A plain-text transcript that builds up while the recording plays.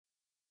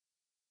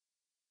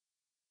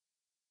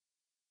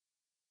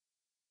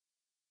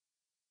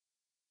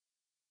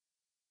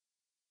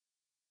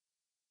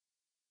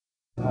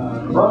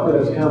Probably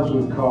has comes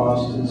with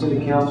cost, and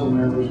city council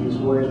members must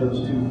weigh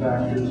those two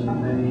factors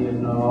in many, if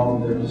not all,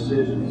 of their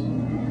decisions.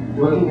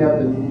 Looking at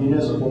the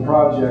municipal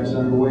projects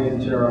underway in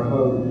Terre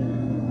Haute,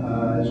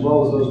 as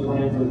well as those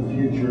planned for the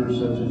future,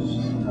 such as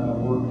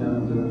work done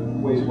at the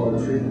wastewater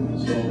treatment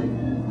facility,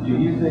 do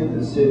you think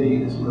the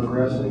city is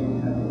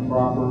progressing at the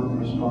proper,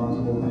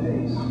 responsible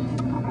pace?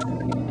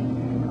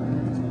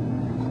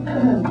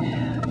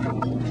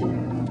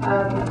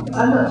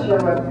 I'm not sure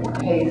what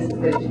pace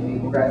they should be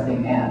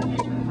progressing at.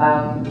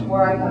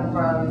 Where I come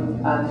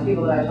from, the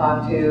people that I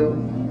talk to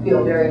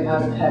feel very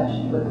out of touch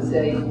with the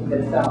city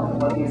itself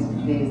and what these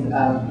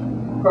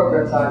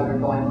programs are that are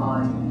going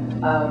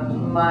on.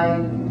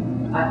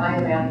 I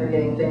am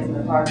advocating things in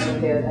the park for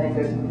kids. I think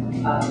there's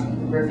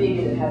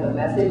graffiti that has a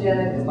message in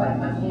it. It's like,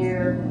 I'm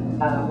here.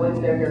 What's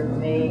there here for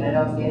me? I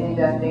don't see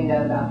anything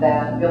done about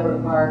that.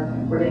 Gilbert Park,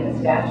 we're getting a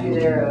statue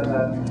there of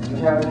a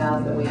retirement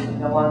house that we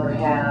no longer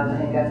have. I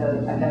think that's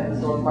a kind of a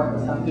sore point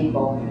with some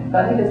people.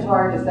 But I think it's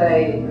hard to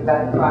say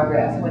about the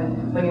progress.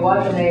 When you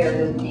watch the mayor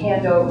just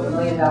hand over $1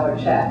 million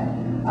check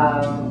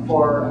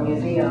for a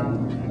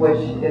museum, which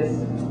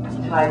is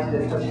tied to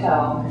this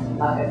hotel,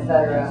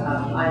 etc.,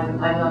 I'm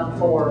not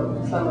for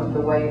some of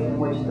the ways in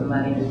which the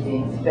money is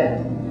being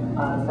spent.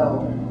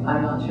 So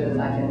I'm not sure that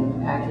I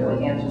can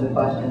accurately answer the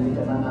question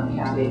because I'm not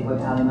happy with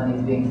how the money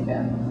is being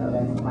spent. So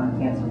that's my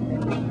answer.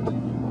 Thank you.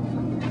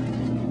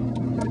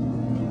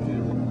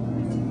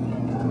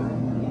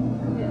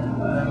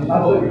 I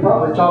believe you're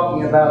probably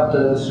talking about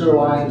the sewer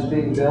lines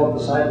being built,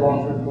 the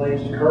sidewalks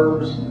replaced,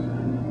 curbs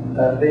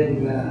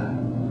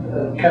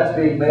cuts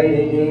being made,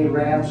 ADA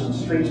ramps, and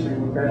streets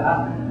being repaired. I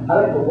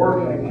think we're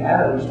working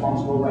at a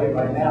responsible rate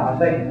right now. I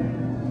think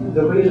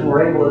the reason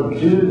we're able to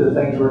do the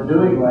things we're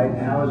doing right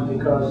now is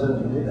because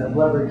of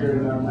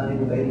leveraging our money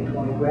with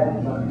 80-20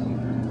 grant funds,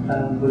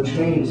 which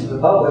means to the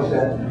public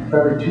that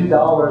for every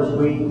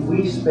 $2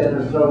 we spend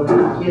or throw into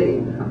the kitty,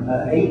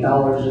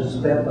 $8 is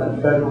spent by the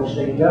federal and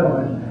state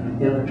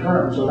government in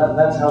return. So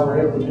that's how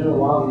we're able to do a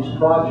lot of these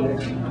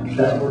projects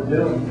that we're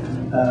doing.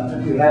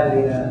 If you had a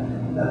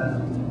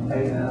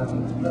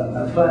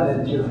fund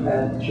at your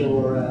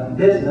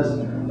business,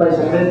 place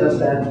of business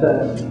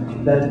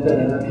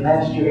that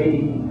matched your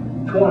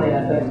 80-20,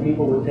 I think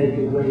people would take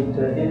a great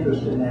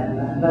interest in that,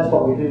 and that's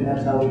what we do, and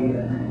that's how we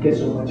get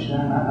so much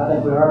done. I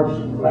think we are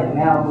right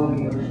now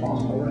moving at a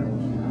responsible rate.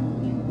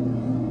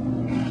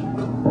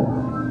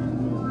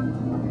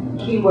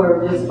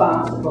 Keyword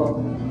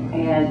responsible,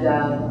 and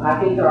I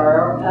think there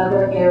are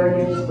other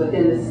areas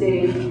within the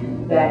city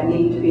that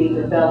need to be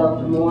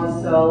developed more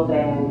so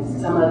than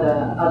some of the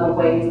other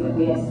ways that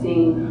we have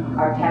seen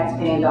our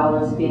taxpaying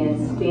dollars being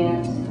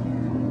spent,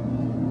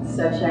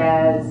 such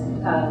as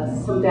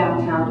some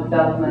downtown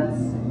developments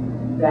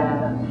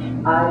that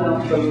I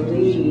don't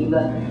believe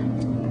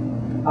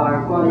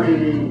are going to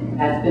be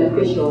as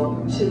beneficial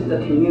to the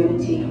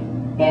community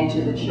and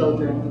to the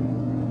children.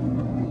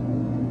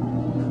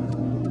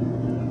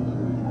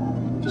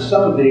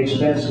 Some of the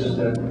expenses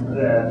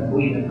that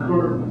we've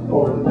incurred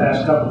over the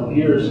past couple of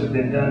years have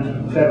been done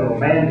through federal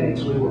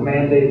mandates. We were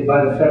mandated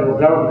by the federal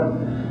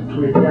government to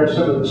repair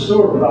some of the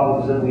sewer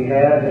problems that we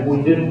had, and if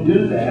we didn't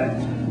do that,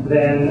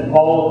 then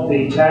all of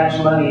the tax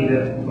money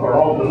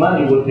all of the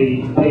money would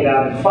be paid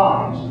out in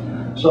fines.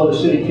 So the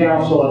city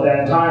council at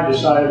that time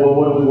decided, well,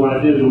 what do we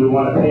want to do? Do we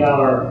want to pay out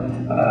our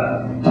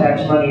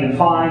tax money in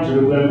fines, or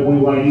do we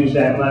want to use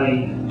that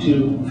money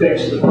to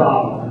fix the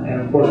problem?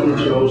 And of course, we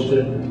chose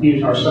to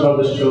use, or some of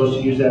us chose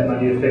to use that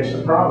money to fix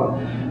the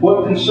problem.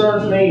 What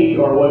concerns me,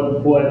 or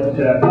what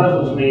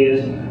puzzles me,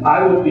 is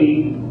I would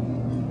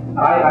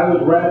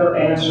rather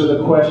answer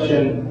the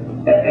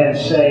question and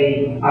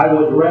say I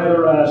would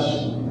rather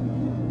us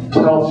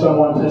tell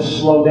someone to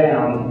slow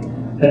down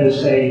than to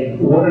say,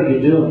 what are you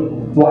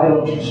doing? Why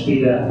don't you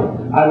speed up?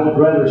 I would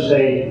rather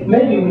say,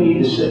 maybe we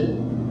need to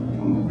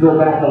go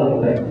back a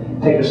little bit,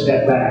 take a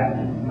step back,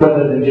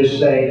 rather than just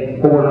say,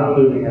 well, we're not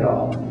moving at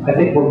all. I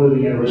think we're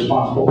moving at a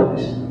responsible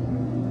pace.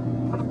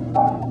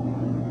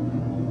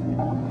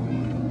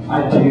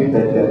 I too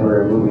think that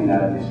we're moving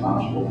at a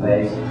responsible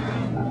pace.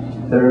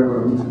 There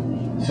were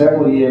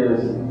several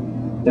years,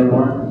 there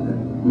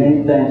weren't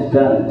many things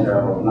done in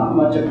Terre Haute, not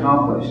much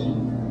accomplished.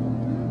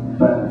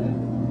 But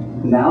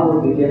now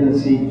we're beginning to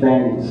see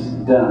things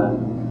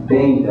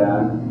being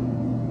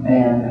done,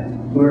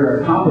 and we're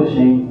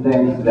accomplishing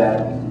things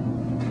that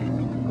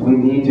we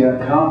need to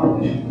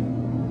accomplish.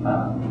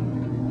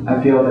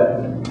 I feel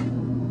that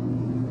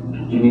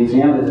the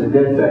museum is a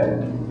good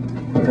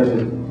thing, because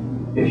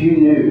if you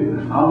knew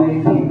how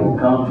many people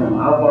come from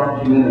out of our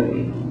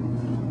community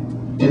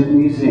to the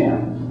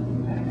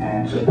museum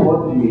and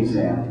support the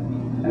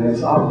museum, and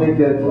it's awfully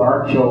good for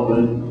our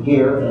children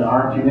here in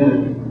our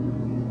community.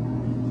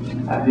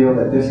 I feel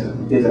that this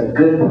is a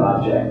good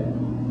project,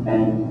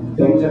 and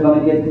things are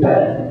going to get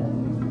better.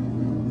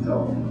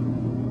 So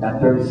that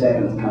 30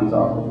 seconds comes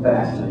off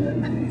faster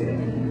than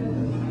anything.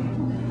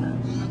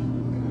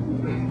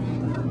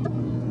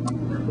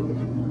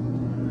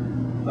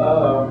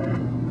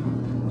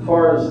 As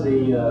far as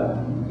the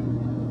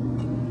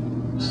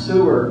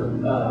sewer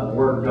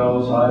work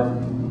goes,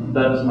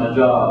 that is my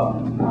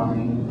job. I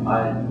mean,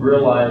 I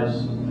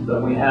realize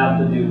that we have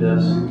to do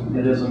this.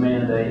 It is a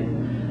mandate.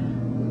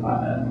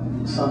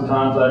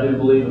 Sometimes I do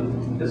believe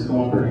it's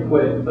going pretty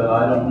quick, but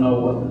I don't know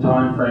what the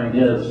time frame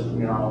is,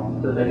 you know,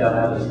 that they gotta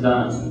have this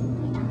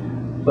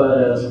done. But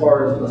as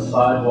far as the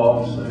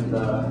sidewalks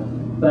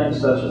and things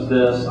such as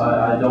this,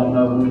 I don't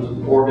know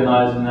who's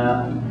organizing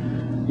that.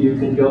 You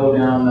can go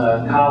down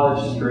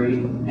College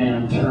Street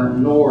and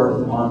turn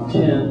north on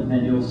 10th,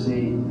 and you'll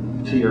see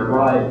to your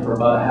right for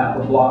about a half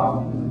a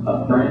block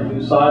a brand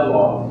new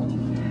sidewalk.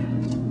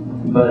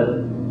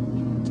 But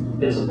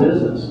it's a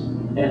business,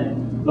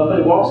 and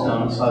nobody walks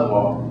down the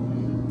sidewalk.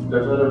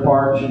 There's other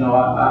parts, you know,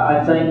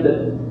 I think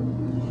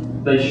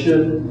that they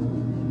should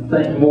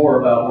think more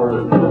about where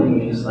they're putting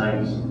these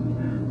things.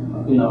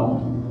 You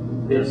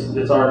know,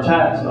 it's our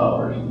tax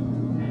dollars.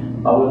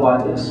 I would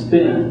like it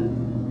spent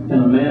in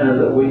a manner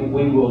that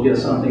we will get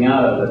something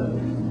out of it.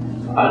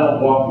 I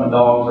don't walk my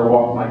dogs or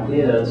walk my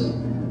kids,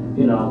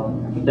 you know,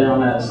 down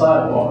that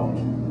sidewalk.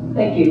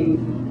 Thank you.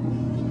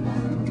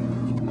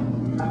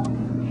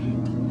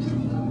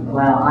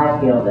 Well, I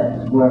feel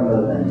that we're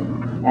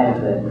moving at a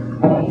good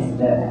pace.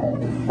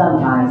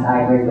 Sometimes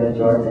I agree with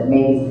George that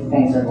maybe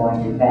things are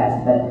going too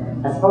fast, but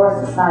as far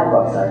as the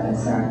sidewalks are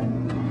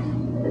concerned,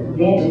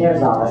 the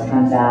engineer's office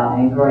comes out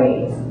and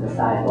grades the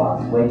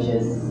sidewalks, which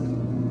is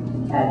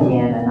at 10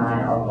 and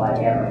 9 or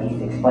whatever.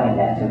 He's explained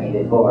that to me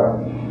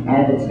before.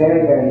 And if it's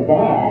very, very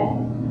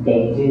bad,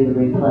 they do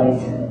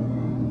replace it.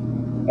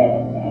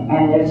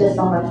 And there's just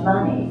so much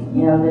money.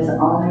 You know, there's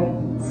only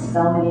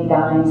so many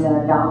dimes and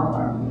a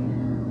dollar.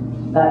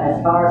 But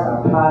as far as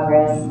our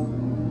progress,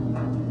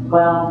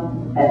 well,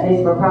 at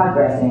least we're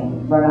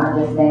progressing. We're not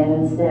just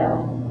standing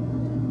still.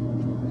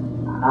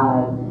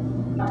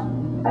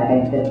 I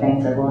think that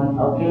things are going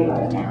okay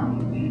right now.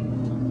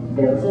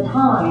 There was a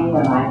time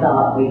when I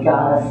thought we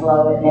gotta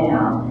slow it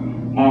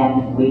down,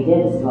 and we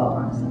did slow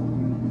ourselves.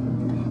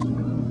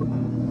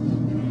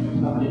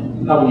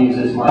 I'm gonna use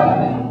this mic.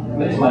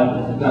 Makes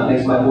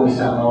my voice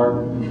sound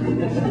lower.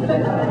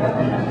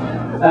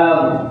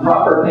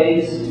 Proper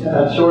pace.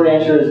 Short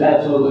answer is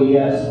absolutely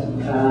yes.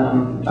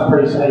 I'm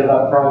pretty excited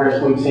about the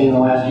progress we've seen in the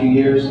last few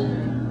years.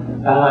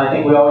 I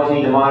think we always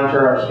need to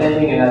monitor our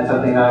spending, and that's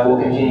something I will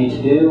continue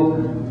to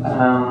do.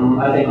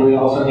 I think we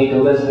also need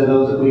to listen to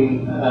those that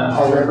we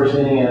are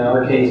representing, in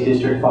our case,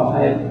 District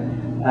 5.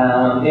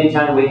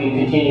 Anytime we can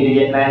continue to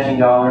get matching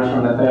dollars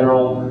from the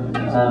federal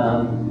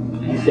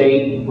and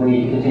state, we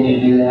need to continue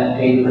to do that.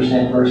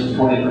 80% versus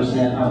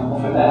 20%, I'm all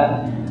for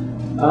that.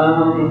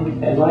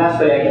 And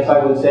lastly, I guess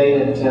I would say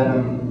that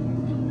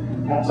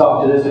hats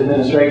off to this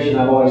administration.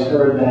 I've always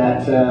heard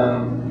that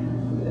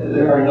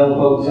there are no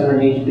boats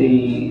underneath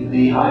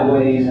the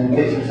highways and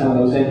fixing some of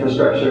those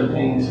infrastructure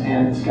things,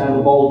 and it's kind of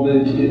a bold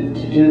move to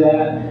do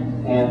that,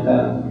 and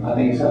I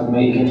think it's something we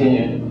need to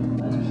continue.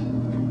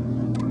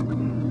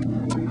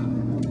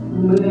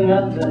 Moving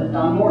up to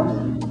Don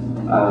Morrison.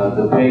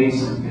 The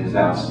pace is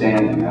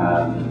outstanding.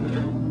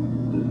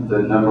 The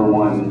number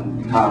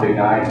one topic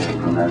I hear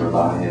from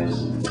everybody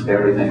is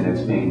everything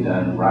that's being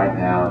done right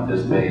now at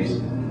this pace.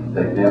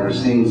 They've never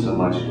seen so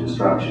much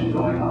construction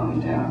going on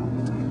in town.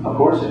 Of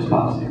course it's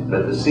positive,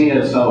 but the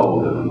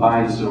CSO, the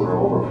combined sewer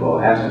overflow,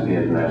 has to be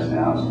addressed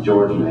now. As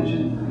George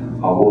mentioned,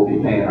 we'll be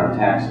paying our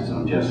taxes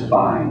on just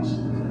fines.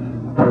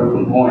 A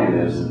proven point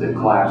is the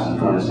collapse in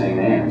front of St.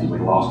 Anne's. We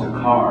lost a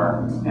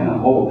car in a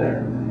hole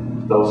there.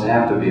 Those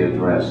have to be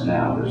addressed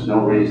now. There's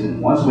no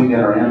reason. Once we get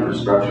our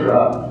infrastructure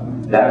up,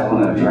 that's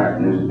going to attract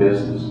new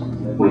business.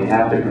 We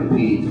have to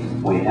compete.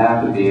 We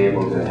have to be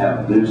able to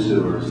have new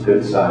sewers,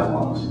 good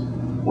sidewalks.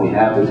 We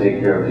have to take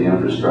care of the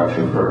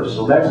infrastructure first.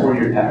 So that's where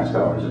your tax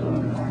dollars are going to